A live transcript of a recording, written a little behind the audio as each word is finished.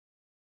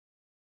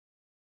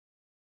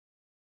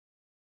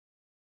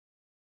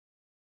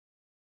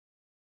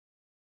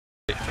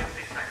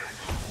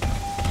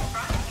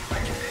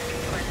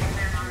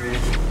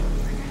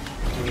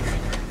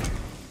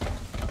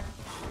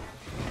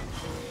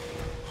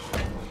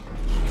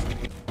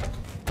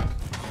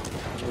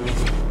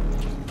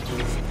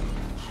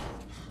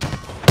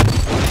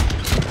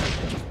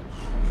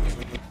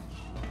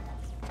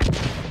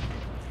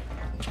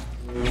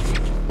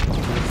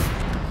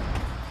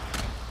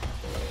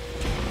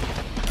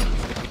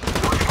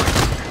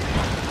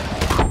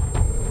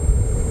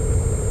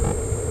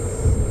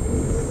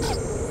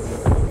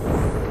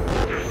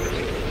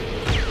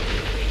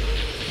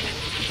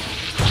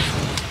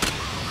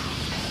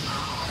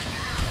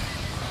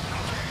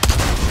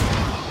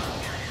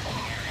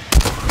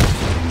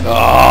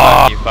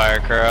Oh! Fuck you, Fire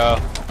Crow.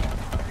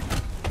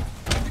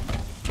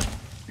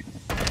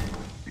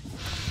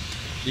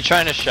 You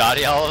trying to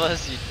shoddy all of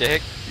us, you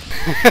dick?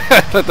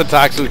 Let the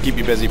toxins keep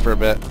you busy for a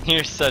bit.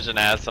 You're such an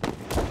asshole.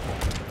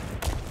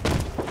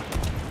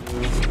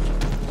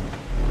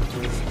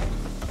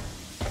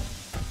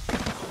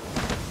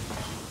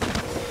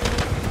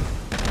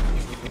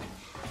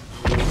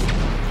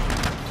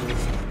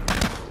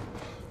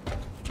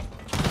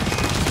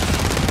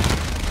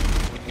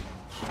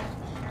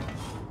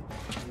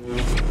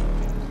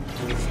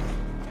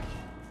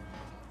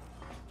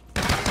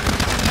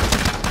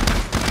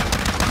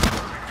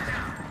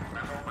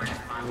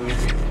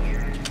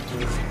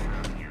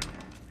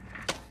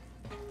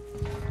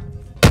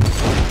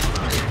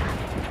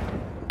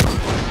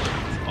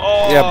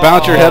 Yeah,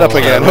 bounce your head up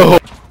again. Oh.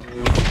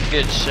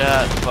 Good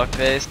shot,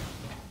 fuckface.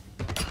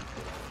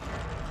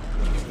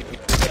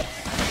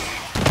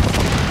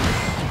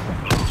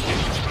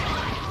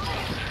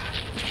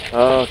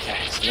 Okay,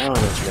 so now I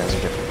know what you guys are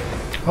doing.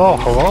 Oh,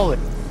 hello.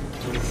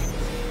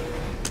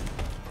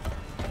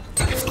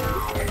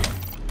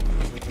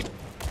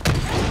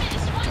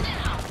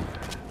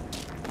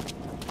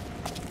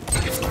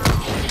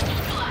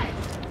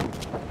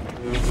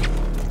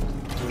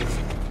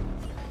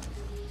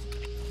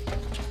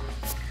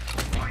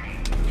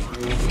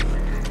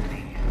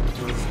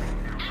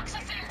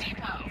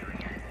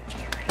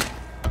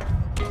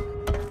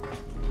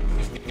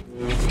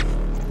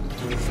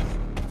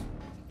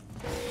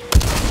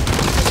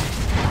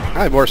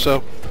 Hi,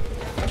 Vorso.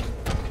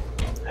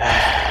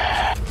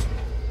 I'm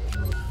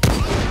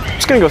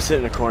just gonna go sit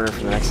in a corner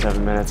for the next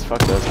 7 minutes.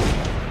 Fuck this.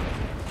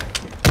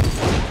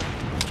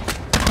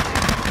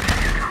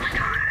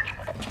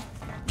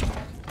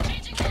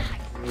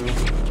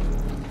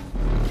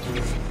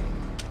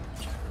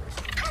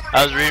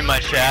 I was reading my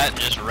chat and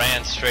just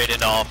ran straight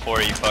into all four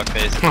of you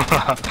fuckfaces.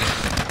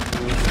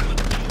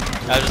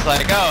 I was just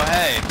like, oh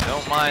hey,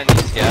 don't mind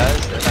these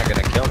guys, they're not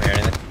gonna kill me or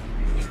anything.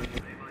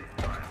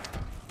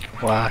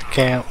 Why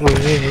can't we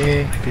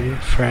be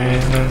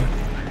friends?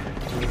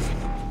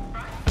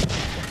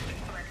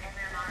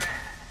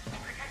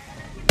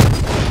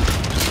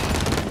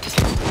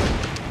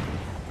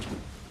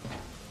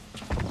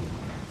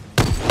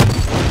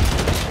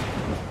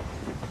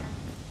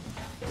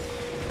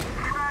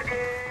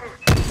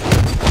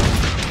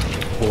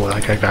 Oh,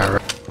 that guy got right.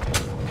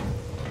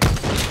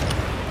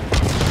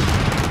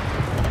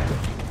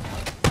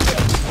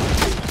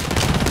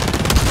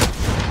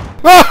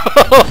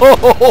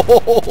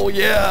 Oh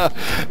yeah,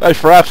 I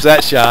fraps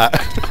that shot.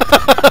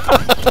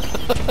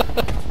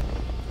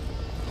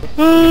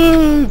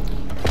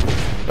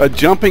 A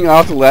jumping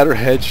off the ladder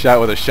headshot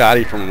with a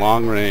shotty from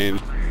long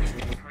range.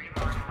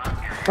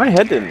 My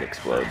head didn't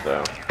explode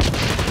though.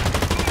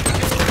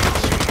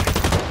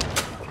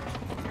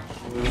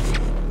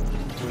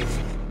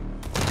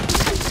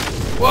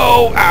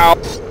 Whoa! Ow!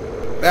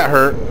 That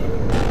hurt.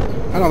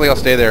 I don't think I'll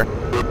stay there.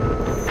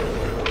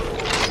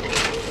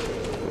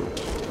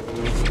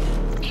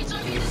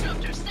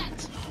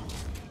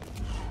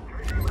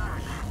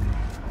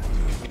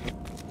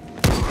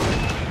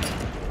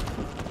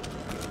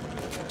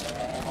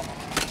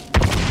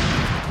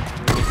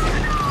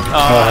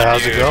 Oh,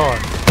 how's it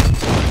going?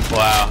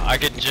 Wow, I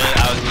was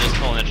just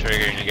pulling the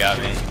trigger and you got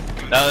me.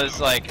 That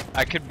was like,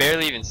 I could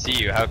barely even see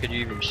you. How could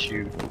you even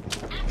shoot?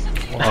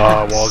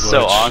 Wall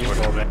So glitch.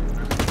 awkward.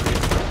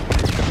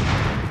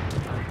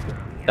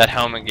 That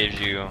helmet gives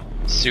you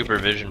super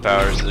vision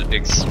powers.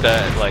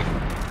 Expect like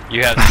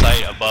you have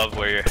sight above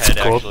where your head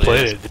Gold actually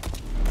plated.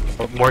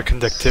 is. More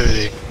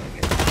conductivity.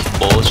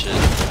 Bullshit.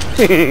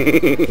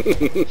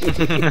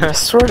 I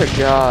swear to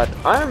God,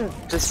 I'm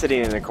just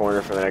sitting in a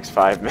corner for the next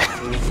 5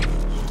 minutes.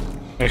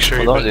 Make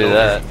sure Well, you don't do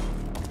that.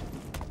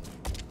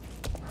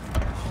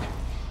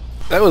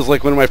 That was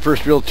like one of my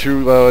first real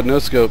true no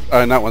scope.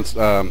 Not once.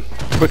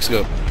 Quick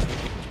scope.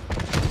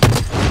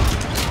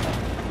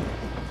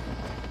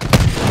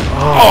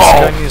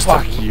 Oh,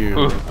 fuck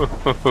you.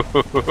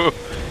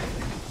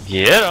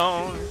 Get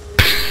on.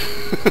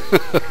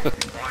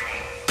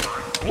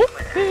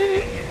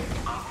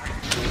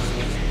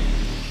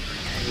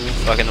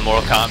 Fucking the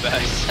Mortal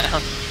Kombat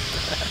sound.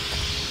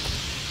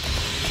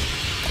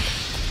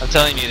 I'm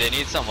telling you, they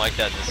need something like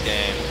that in this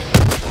game.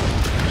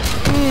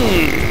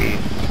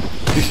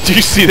 Did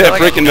you see that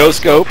Like freaking a no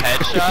scope?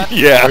 Headshot?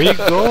 Yeah. Where you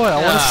going? I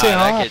want to say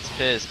that hi. kid's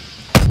pissed.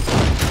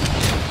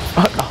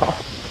 Fuck off.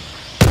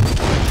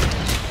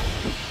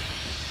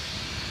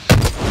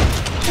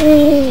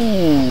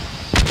 Ooh.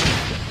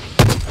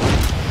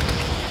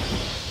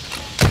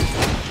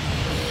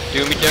 Do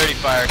me dirty,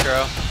 Fire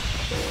Crow.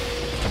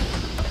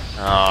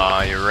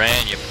 Aw, you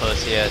ran, you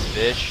pussy ass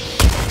bitch.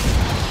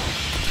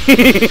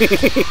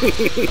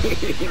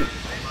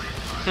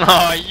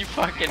 Aw, you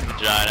fucking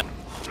vagina.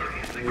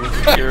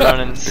 You're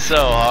running so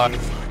hard.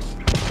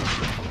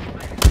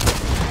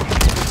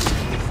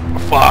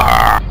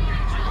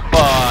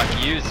 Fuck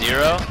you,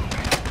 Zero.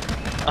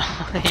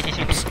 You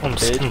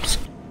bitch.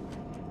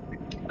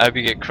 I hope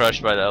you get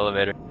crushed by the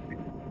elevator.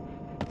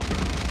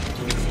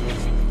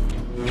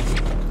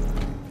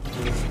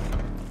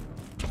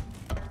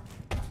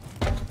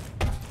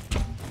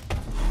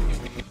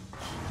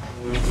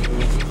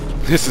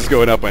 This is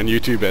going up on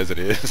YouTube as it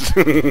is.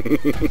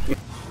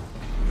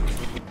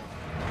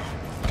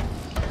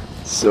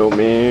 So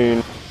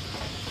mean.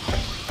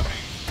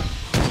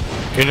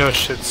 You know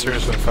shit's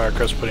serious when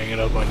Firecrest's putting it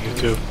up on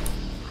YouTube.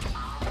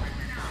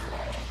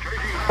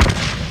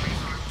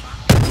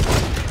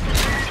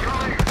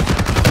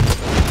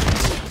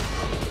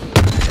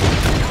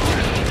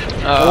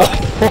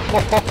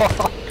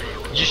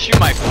 Did you shoot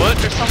my foot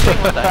or something?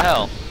 What the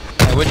hell?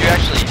 Like, what'd you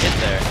actually hit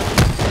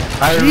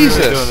there?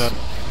 Jesus!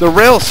 The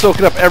rail's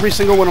soaking up every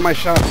single one of my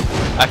shots.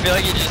 I feel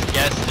like you just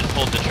guessed and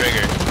pulled the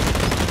trigger.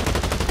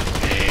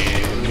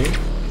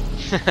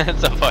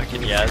 It's a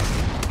fucking yes.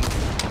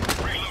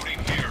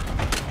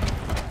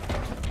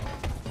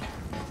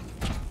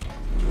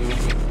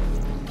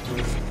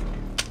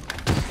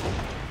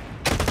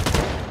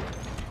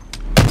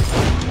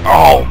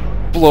 Oh!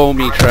 Blow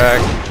me track.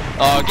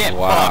 Oh, get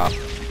Wow. fucked.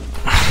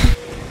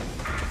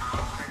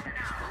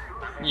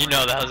 You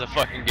know that was a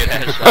fucking good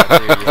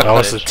headshot, dude. That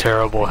was a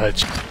terrible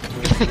headshot.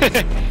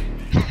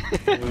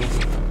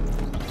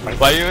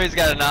 Why you always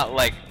gotta not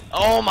like,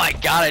 oh my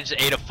god, I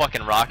just ate a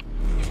fucking rock.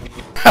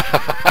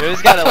 You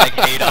always gotta like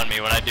hate on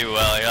me when I do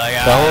well. You're like,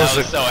 That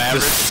was a so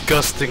average.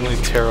 disgustingly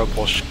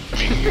terrible shot.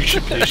 I mean, you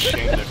should be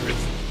ashamed of it.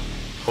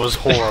 It was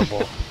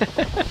horrible.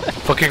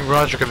 Fucking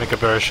Roger could make a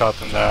better shot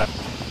than that.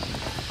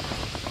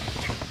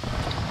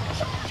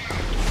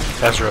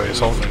 That's really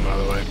insulting, by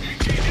the way.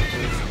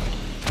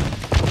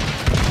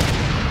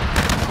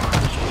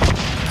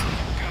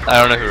 I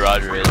don't know who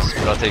Roger is,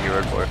 but I'll take your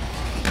word for it.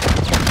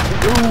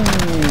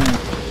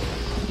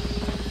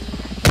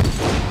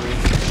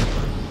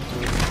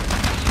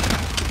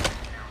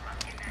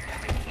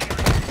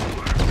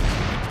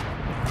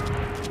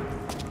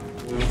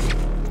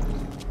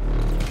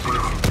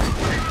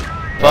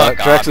 Fuck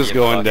Trex off, is you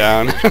going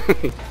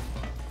fucking- down.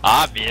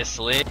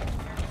 Obviously.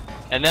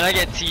 And then I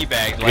get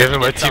teabagged. Like Give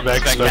him you a did something teabag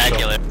special.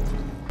 spectacular.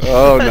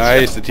 Oh, That's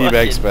nice. The your teabag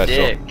fucking special.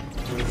 dick.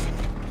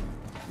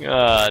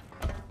 God.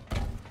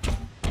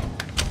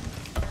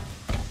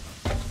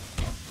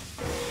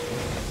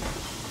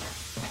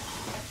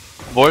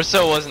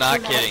 Vorso was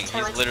not kidding.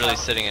 He's literally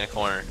sitting in a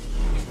corner.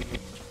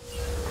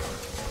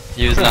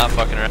 He was not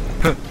fucking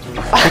around.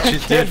 But you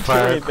did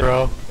fire,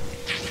 Crow.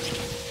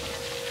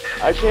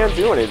 I can't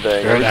do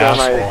anything. You're Every an time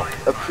asshole.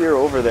 I appear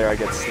over there, I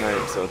get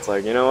sniped. So it's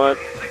like, you know what?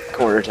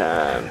 Corner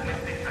time.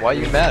 Why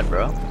you mad,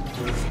 bro?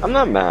 I'm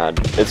not mad.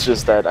 It's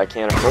just that I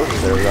can't approach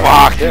there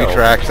without Fuck getting you, killed.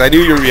 Trax. I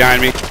knew you were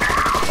behind me.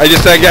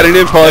 I got an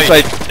impulse. No,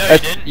 you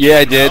didn't. Yeah,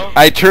 I did. No?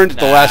 I turned at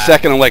the last Nah.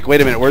 second. I'm like, wait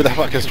a minute, where the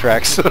fuck is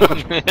Trax?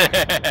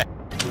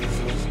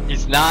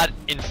 He's not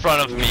in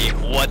front of me.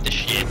 What the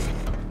shit?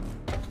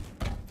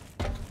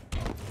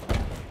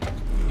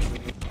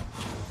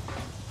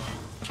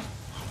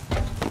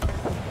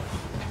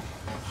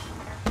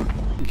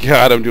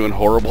 God, I'm doing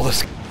horrible.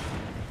 This.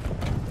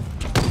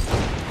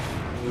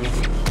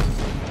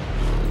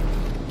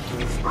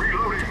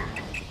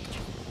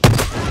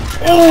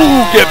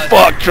 Oh, get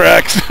fucked,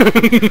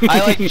 Trax.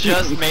 I like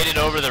just made it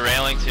over the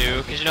railing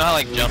too, cause you know how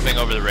like jumping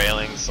over the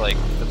railings like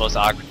the most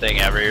awkward thing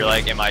ever. You're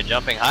like, am I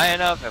jumping high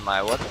enough? Am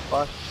I what the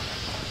fuck?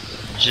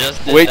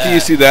 Just did Wait that. till you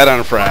see that on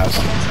Fraps.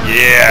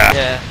 Yeah.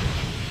 Yeah.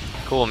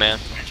 Cool, man.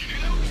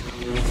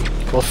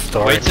 Cool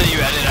story. Wait till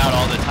you edit out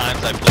all the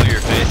times I blew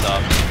your face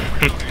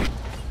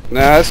off.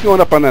 Nah, it's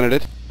going up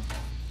unedited.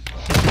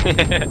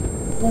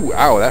 Ooh,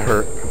 ow, that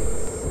hurt.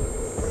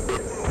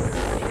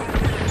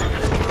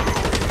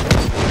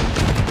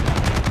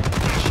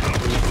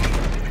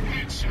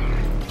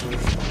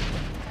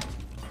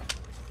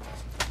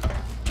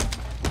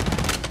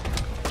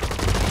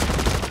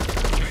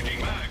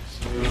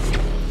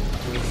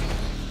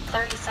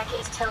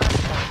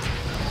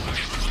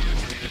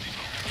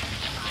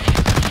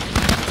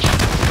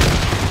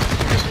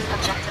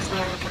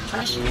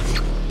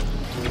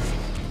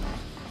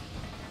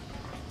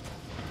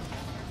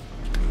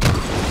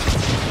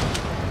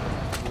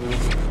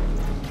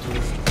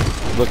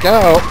 Look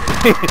out!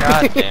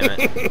 God damn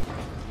it.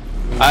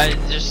 I'm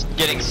just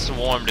getting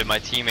swarmed and my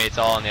teammates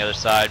all on the other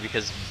side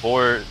because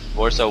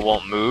Vorso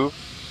won't move.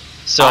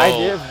 So I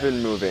have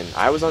been moving.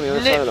 I was on the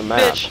other side of the map.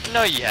 Bitch,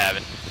 no you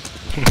haven't.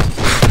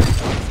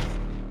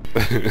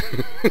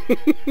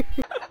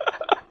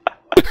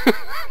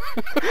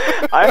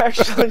 I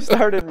actually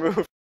started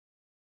moving.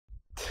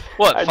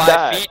 What, I 5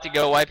 died. feet to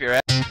go wipe your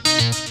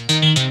ass?